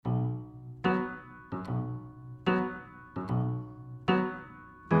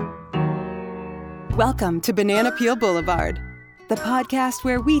Welcome to Banana Peel Boulevard, the podcast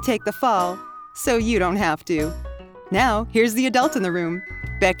where we take the fall so you don't have to. Now, here's the adult in the room,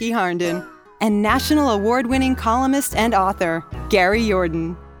 Becky Harnden, and national award-winning columnist and author, Gary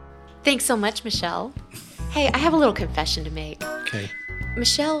Jordan. Thanks so much, Michelle. Hey, I have a little confession to make. Okay.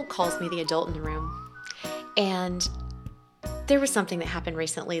 Michelle calls me the adult in the room, and there was something that happened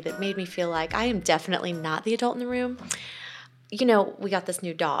recently that made me feel like I am definitely not the adult in the room. You know, we got this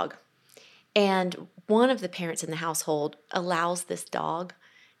new dog, and one of the parents in the household allows this dog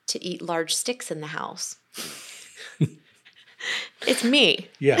to eat large sticks in the house. It's me.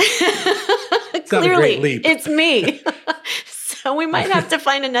 Yeah. It's Clearly, not a great leap. It's me. So we might have to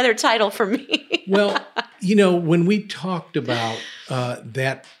find another title for me. Well, you know, when we talked about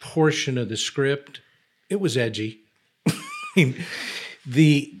that portion of the script, it was edgy. I mean,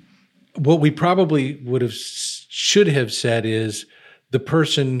 what we probably should have said is the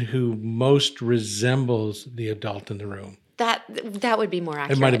person who most resembles the adult in the room. That would be more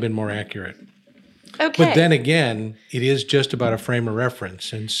accurate. It might have been more accurate. Okay. But then again, it is just about a frame of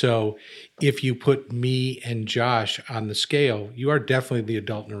reference. And so if you put me and Josh on the scale, you are definitely the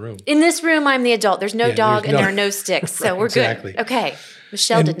adult in the room. In this room, I'm the adult. There's no dog and no- there are no sticks. So Right, we're exactly. good. Okay.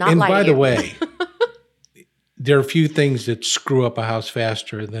 Michelle did not lie And to by you. the way, there are a few things that screw up a house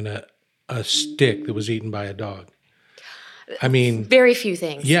faster than a stick that was eaten by a dog. I mean, Very few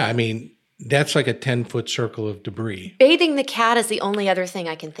things. yeah, I mean, that's like a 10-foot circle of debris. Bathing the cat is the only other thing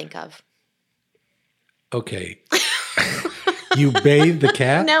I can think of. Okay. You bathe the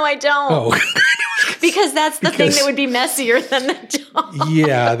cat? No, I don't. Oh, Because that's the thing Because- that would be messier than the dog.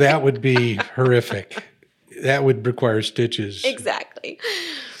 yeah, that would be horrific. That would require stitches. Exactly.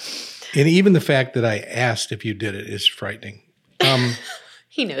 And even the fact that I asked if you did it is frightening.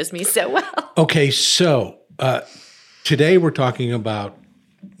 He knows me so well. Okay, so today we're talking about,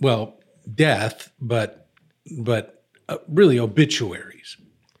 well, death, but really obituaries.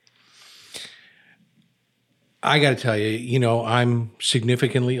 I got to tell you, you know, I'm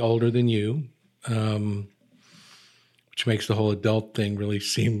significantly older than you, which makes the whole adult thing really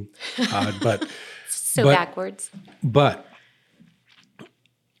seem odd. But So But- backwards. But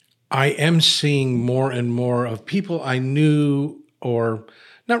I am seeing more and more of people I knew, or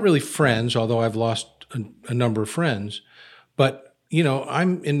not really friends, although I've lost a number of friends. But, you know,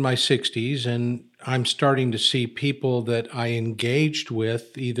 I'm in my 60s and I'm starting to see people that I engaged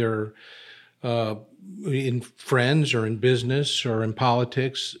with either in friends or in business or in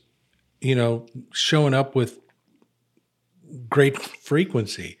politics, you know, showing up with great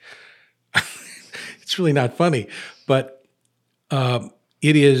frequency. It's really not funny, but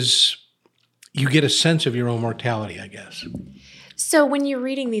it is, you get a sense of your own mortality, I guess. So when you're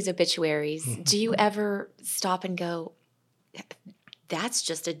reading these obituaries, Mm-hmm. do you ever stop and go, that's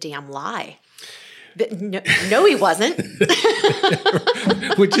just a damn lie? No, he wasn't.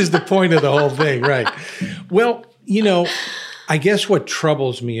 Which is the point of the whole thing, right? Well, you know, I guess what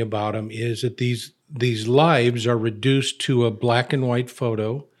troubles me about them is that these lives are reduced to a black and white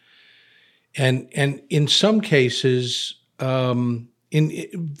photo, and in some cases,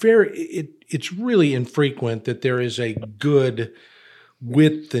 it's really infrequent that there is a good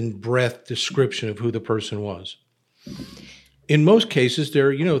width and breadth description of who the person was. In most cases, there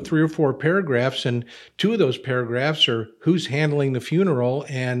are, you know, 3 or 4 paragraphs, and 2 of those paragraphs are who's handling the funeral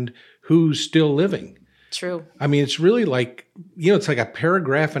and who's still living. True. I mean, it's really like, you know, it's like a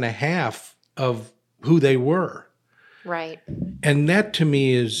paragraph and a half of who they were. Right. And that to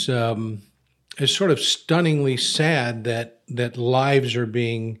me is sort of stunningly sad that lives are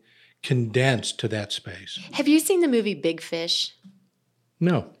being condensed to that space. Have you seen the movie Big Fish?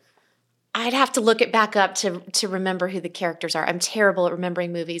 No. I'd have to look it back up to remember who the characters are. I'm terrible at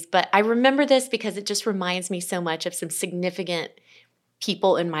remembering movies, but I remember this because it just reminds me so much of some significant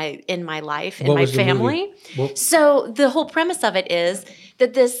people in my life, in What my was the movie? family. Well- So the whole premise of it is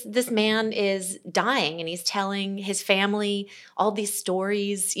that this man is dying and he's telling his family all these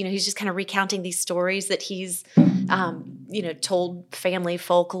stories. You know, he's just kind of recounting these stories that he's, you know, told family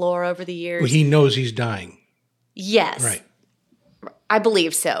folklore over the years. Well, he knows he's dying. Yes. Right. I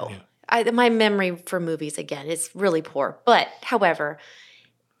believe so. Yeah. My memory for movies, again, is really poor. But, however,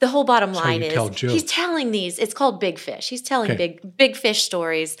 the whole bottom That's how line you is tell jokes. he's telling these, it's called Big Fish. He's telling Okay. big fish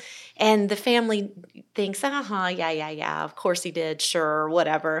stories. And the family thinks, yeah, of course he did, sure,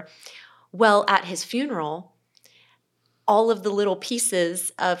 whatever. Well, at his funeral, all of the little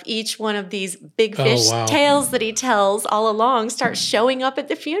pieces of each one of these big fish wow. tales that he tells all along start showing up at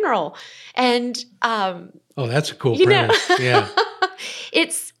the funeral. And Oh, that's a cool You know. premise. Yeah.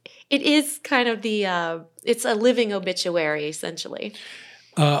 it is kind of it's a living obituary, essentially.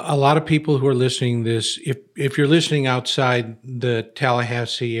 A lot of people who are listening to this, if you're listening outside the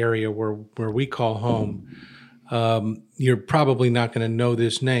Tallahassee area where we call home, you're probably not going to know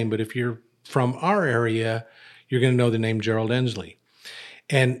this name. But if you're from our area, you're going to know the name Gerald Ensley.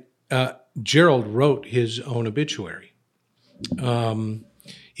 And Gerald wrote his own obituary.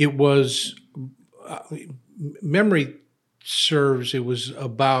 It was, memory serves, it was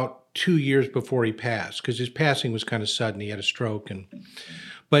about 2 years before he passed, because his passing was kind of sudden. He had a stroke,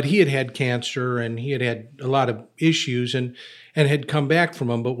 but he had had cancer and he had had a lot of issues and had come back from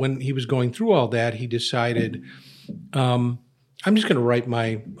them. But when he was going through all that, he decided, I'm just going to write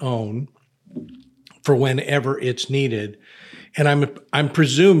my own for whenever it's needed. And I'm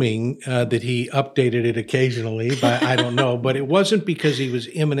presuming that he updated it occasionally, but I don't know. But it wasn't because he was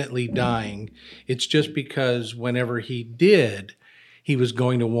imminently dying. It's just because whenever he did, he was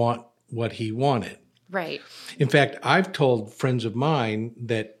going to want what he wanted. Right. In fact, I've told friends of mine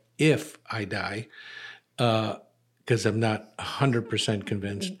that if I die, because I'm not 100%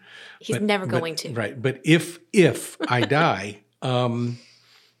 convinced. He's never going to. Right. But if I die, although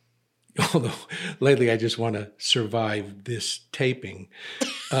lately I just want to survive this taping.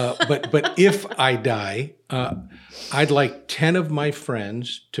 But if I die, I'd like 10 of my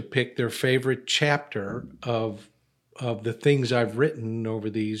friends to pick their favorite chapter of the things I've written over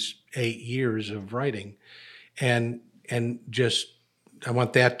these 8 years of writing. And just, I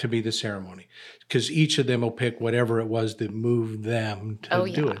want that to be the ceremony, because each of them will pick whatever it was that moved them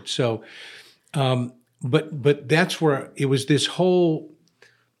to do it. So, but that's where it was, this whole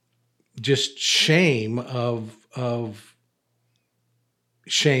just shame of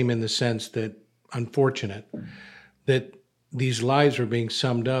shame in the sense that unfortunate that these lives are being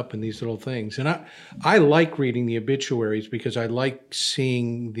summed up in these little things. And I like reading the obituaries because I like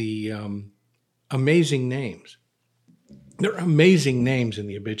seeing the amazing names. There are amazing names in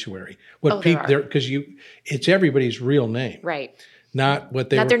the obituary. Because it's everybody's real name. Right. Not what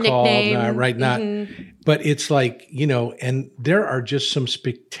they not were their called, nickname. But it's like, and there are just some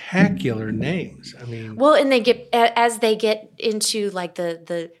spectacular names. I mean, well, and they get, as they get into like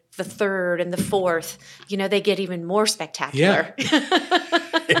the third and the fourth, they get even more spectacular.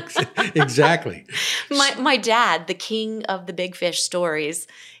 Yeah. Exactly. My dad, the king of the Big Fish stories,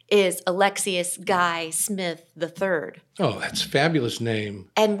 is Alexius Guy Smith III. Oh, that's a fabulous name.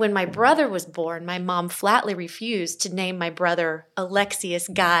 And when my brother was born, my mom flatly refused to name my brother Alexius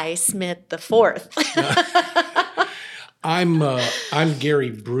Guy Smith IV. I'm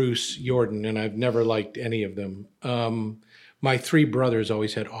Gary Bruce Jordan, and I've never liked any of them. My three brothers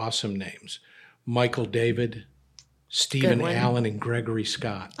always had awesome names: Michael David, Stephen Allen, and Gregory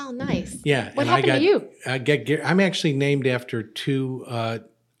Scott. Oh, nice. Yeah. What happened to you? I'm actually named after two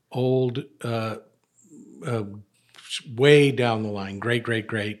old, way down the line, great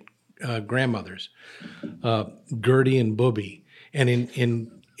grandmothers, Gertie and Booby.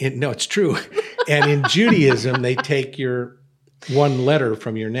 And no, it's true. And in Judaism, they take your one letter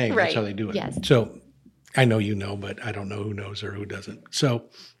from your name. Right. That's how they do it. Yes. So I know you know, but I don't know who knows or who doesn't. So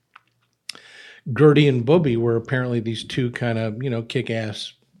Gertie and Booby were apparently these two kind of,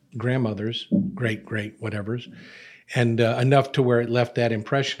 kick-ass grandmothers, great whatevers, and enough to where it left that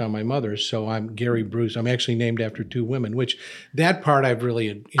impression on my mother. So I'm Gary Bruce. I'm actually named after two women, which that part I've really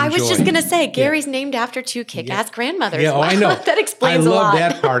enjoyed. I was just going to say, Gary's named after two kick-ass grandmothers. Yeah, I know. That explains a lot. I love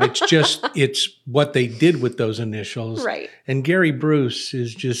that part. It's just, it's what they did with those initials. Right. And Gary Bruce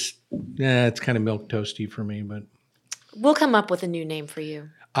is just, it's kind of milquetoasty for me, but. We'll come up with a new name for you.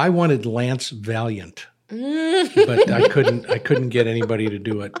 I wanted Lance Valiant, but I couldn't get anybody to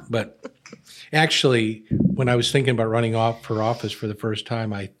do it. But actually, when I was thinking about running off for office for the first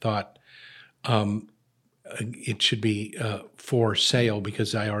time, I thought it should be for sale,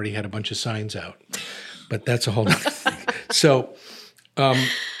 because I already had a bunch of signs out. But that's a whole other thing.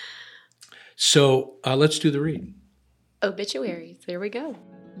 So let's do the read. Obituaries. There we go.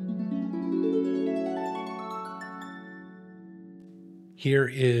 Here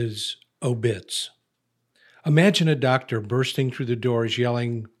is obits. Imagine a doctor bursting through the doors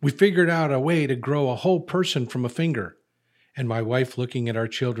yelling, "We figured out a way to grow a whole person from a finger." And my wife looking at our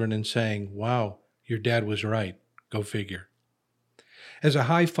children and saying, "Wow, your dad was right. Go figure." As a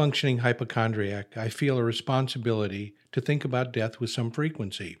high-functioning hypochondriac, I feel a responsibility to think about death with some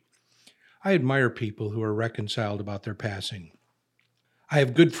frequency. I admire people who are reconciled about their passing. I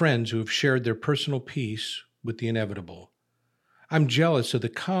have good friends who have shared their personal peace with the inevitable. I'm jealous of the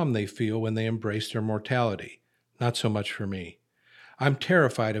calm they feel when they embrace their mortality. Not so much for me. I'm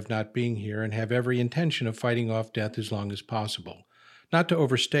terrified of not being here and have every intention of fighting off death as long as possible. Not to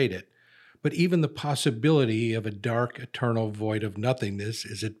overstate it, but even the possibility of a dark, eternal void of nothingness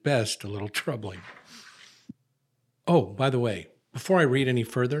is at best a little troubling. Oh, by the way, before I read any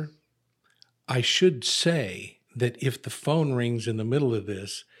further, I should say that if the phone rings in the middle of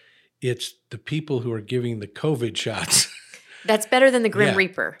this, it's the people who are giving the COVID shots. That's better than the Grim Yeah.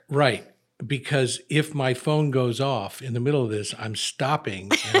 Reaper. Right. Because if my phone goes off in the middle of this, I'm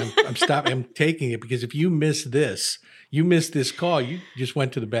stopping and I'm taking it, because if you miss this call, you just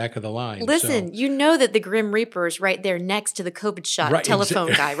went to the back of the line. Listen, So, you know that the Grim Reaper is right there next to the COVID shot Right,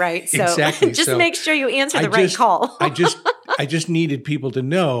 telephone guy, right? So exactly. just So make sure you answer I the right just- call. I just needed people to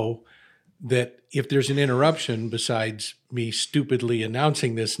know that if there's an interruption besides me stupidly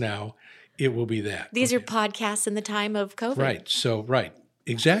announcing this now, it will be that. These Okay. are podcasts in the time of COVID. Right. So, right.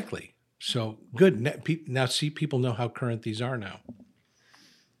 Exactly. So good. Now, see, people know how current these are now.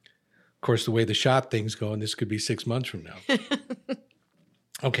 Of course, the way the shot things go, and this could be 6 months from now.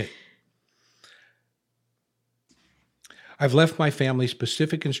 Okay. I've left my family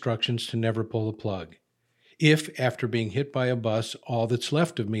specific instructions to never pull the plug. If, after being hit by a bus, all that's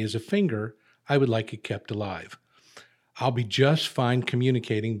left of me is a finger, I would like it kept alive. I'll be just fine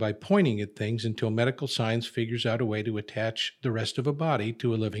communicating by pointing at things until medical science figures out a way to attach the rest of a body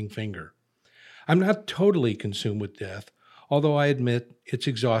to a living finger. I'm not totally consumed with death, although I admit it's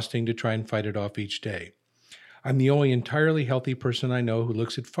exhausting to try and fight it off each day. I'm the only entirely healthy person I know who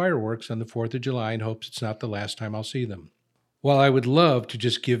looks at fireworks on the 4th of July and hopes it's not the last time I'll see them. While I would love to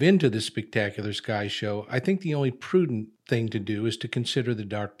just give in to this spectacular sky show, I think the only prudent thing to do is to consider the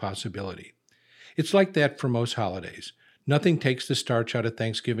dark possibility. It's like that for most holidays. Nothing takes the starch out of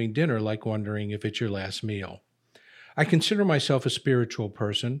Thanksgiving dinner like wondering if it's your last meal. I consider myself a spiritual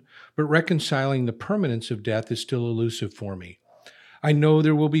person, but reconciling the permanence of death is still elusive for me. I know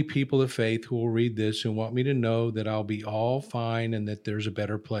there will be people of faith who will read this and want me to know that I'll be all fine and that there's a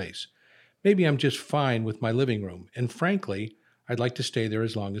better place. Maybe I'm just fine with my living room, and frankly, I'd like to stay there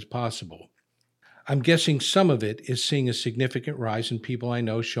as long as possible. I'm guessing some of it is seeing a significant rise in people I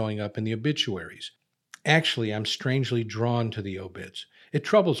know showing up in the obituaries. Actually, I'm strangely drawn to the obits. It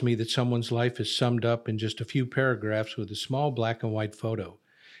troubles me that someone's life is summed up in just a few paragraphs with a small black and white photo.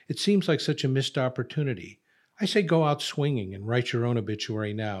 It seems like such a missed opportunity. I say go out swinging and write your own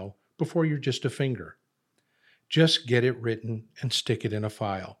obituary now, before you're just a finger. Just get it written and stick it in a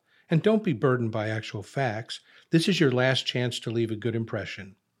file. And don't be burdened by actual facts. This is your last chance to leave a good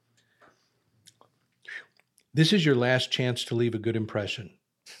impression. This is your last chance to leave a good impression.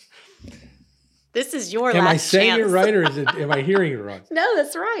 This is your Am last I saying chance. it right, or am I hearing it wrong? No,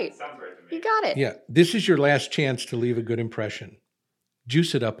 that's right. Sounds right to me. You got it. Yeah, this is your last chance to leave a good impression.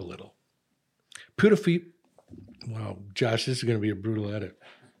 Juice it up a little. Put a few. Wow, Josh, this is going to be a brutal edit.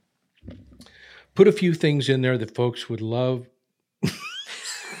 Put a few things in there that folks would love.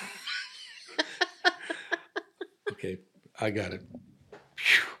 Okay, I got it.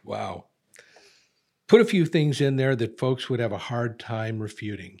 Phew, wow. Put a few things in there that folks would have a hard time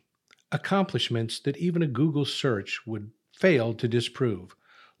refuting. Accomplishments that even a Google search would fail to disprove,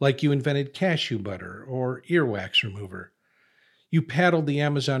 like you invented cashew butter or earwax remover. You paddled the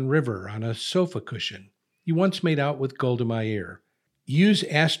Amazon River on a sofa cushion. You once made out with Golda Meir. Use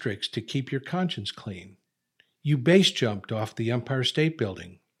asterisks to keep your conscience clean. You base jumped off the Empire State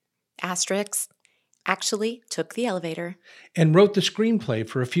Building Asterix actually took the elevator. and wrote the screenplay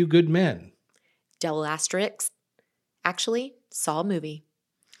for A Few Good Men. Double asterisk actually saw a movie.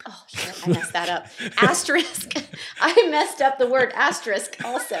 Oh, shit, I messed that up. Asterisk. I messed up the word asterisk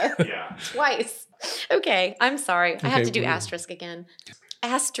also. Yeah. Twice. Okay, I'm sorry. I have Okay, to do well- asterisk again.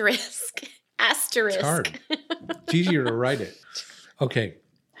 Asterisk. Asterisk. It's hard. It's easier to write it. Okay.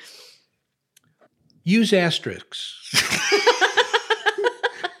 Use asterisks.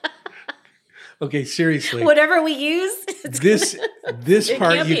 Okay, seriously. Whatever we use, it's This It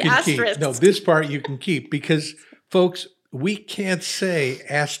part can't you be can asterisks. keep. No, this part you can keep because, folks, we can't say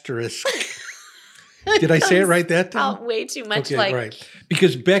asterisk. Did I say it right that time? out way too much Okay, like right.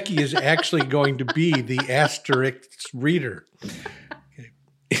 Because Becky is actually going to be the asterisk reader. Okay.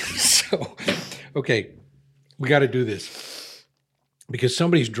 So, okay, we got to do this because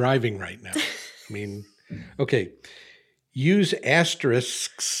somebody's driving right now. I mean, okay, use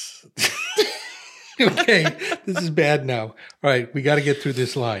asterisks. Okay, this is bad now. All right, we got to get through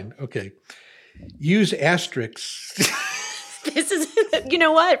this line. Okay, use asterisks. this is you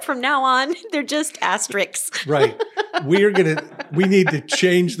know what? From now on, they're just asterisks. Right. We need to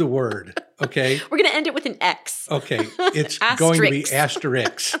change the word. Okay. We're gonna end it with an X. Okay. It's going to be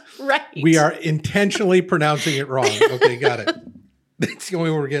Asterisks. asterisks. Right. We are intentionally pronouncing it wrong. Okay, got it. That's the only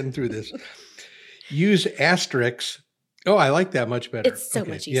way we're getting through this. Use asterisks Oh, I like that much better. It's so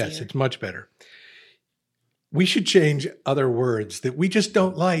much easier. Yes, it's much better. We should change other words that we just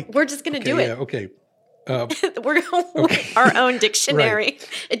don't like. We're just going to do it. Yeah, okay. We're our own dictionary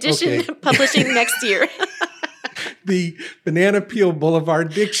edition publishing next year. The Banana Peel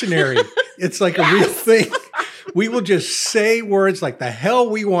Boulevard Dictionary. It's like a real thing. We will just say words like the hell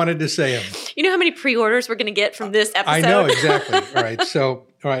we wanted to say them. You know how many pre-orders we're going to get from this episode? I know, exactly. All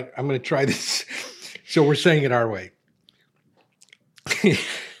right, I'm going to try this. So we're saying it our way.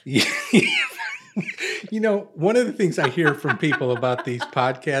 You know, one of the things I hear from people about these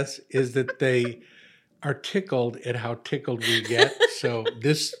podcasts is that they are tickled at how tickled we get. So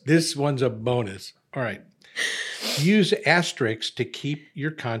this one's a bonus. All right. Use asterisks to keep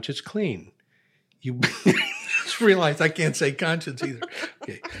your conscience clean. You just realize I can't say conscience either.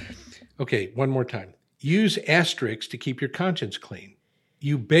 Okay, one more time. Use asterisks to keep your conscience clean.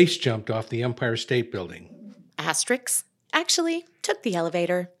 You base jumped off the Empire State Building. Asterisks? Actually, took the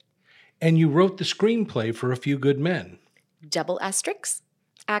elevator. And you wrote the screenplay for A Few Good Men. Double asterisks?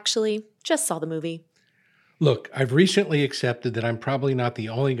 Actually, just saw the movie. Look, I've recently accepted that I'm probably not the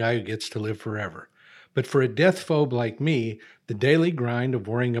only guy who gets to live forever. But for a death phobe like me, the daily grind of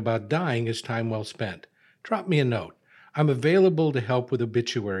worrying about dying is time well spent. Drop me a note. I'm available to help with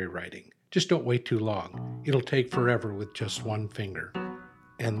obituary writing. Just don't wait too long. It'll take forever with just one finger.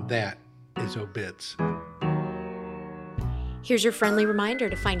 And that is obits. Here's your friendly reminder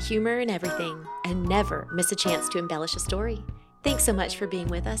to find humor in everything and never miss a chance to embellish a story. Thanks so much for being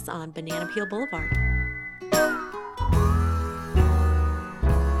with us on Banana Peel Boulevard.